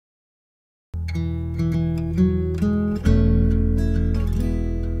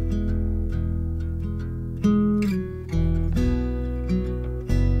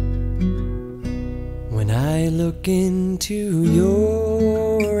look into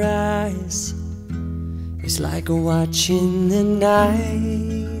your eyes, it's like watching the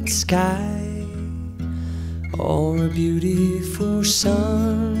night sky or a beautiful sunrise.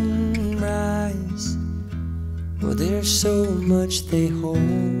 Well, there's so much they hold,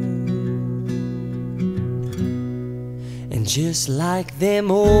 and just like them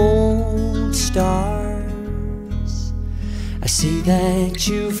old stars, I see that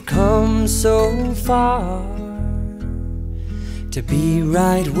you've come so far to be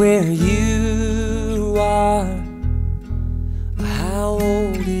right where you are. How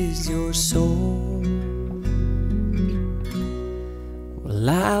old is your soul? Well,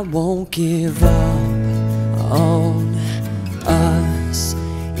 I won't give up on us,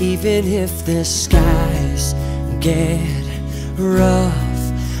 even if the skies get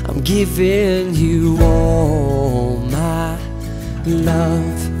rough. I'm giving you all my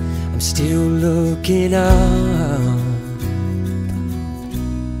love. I'm still looking up,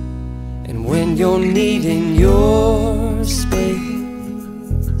 and when you're needing your space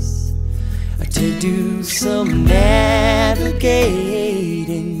to do some navigating,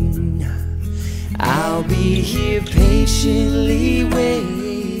 I'll be here patiently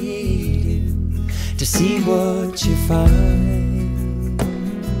waiting to see what you find.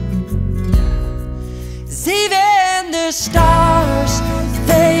 'Cause even the stars,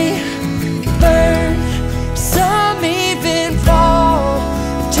 they burn, some even fall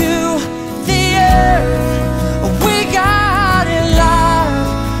to the earth. We got a lot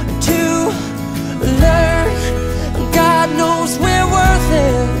to learn. God knows we're worth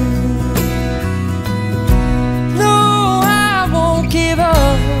it. No, I won't give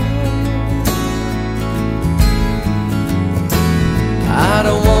up. I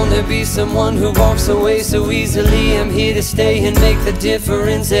don't want to be someone who walks away so easily. I'm here to stay and make the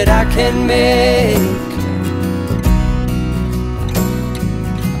difference that I can make.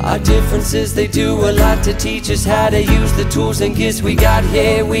 Our differences, they do a lot to teach us how to use the tools and gifts we got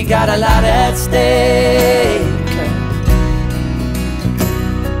here. We got a lot at stake,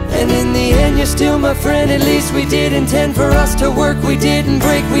 and in the end you're still my friend. At least we did intend for us to work. We didn't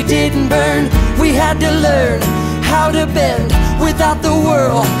break, we didn't burn. We had to learn how to bend without the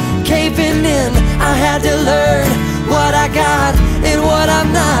world caving in. I had to learn what I got and what I'm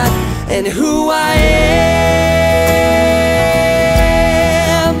not, and who I am.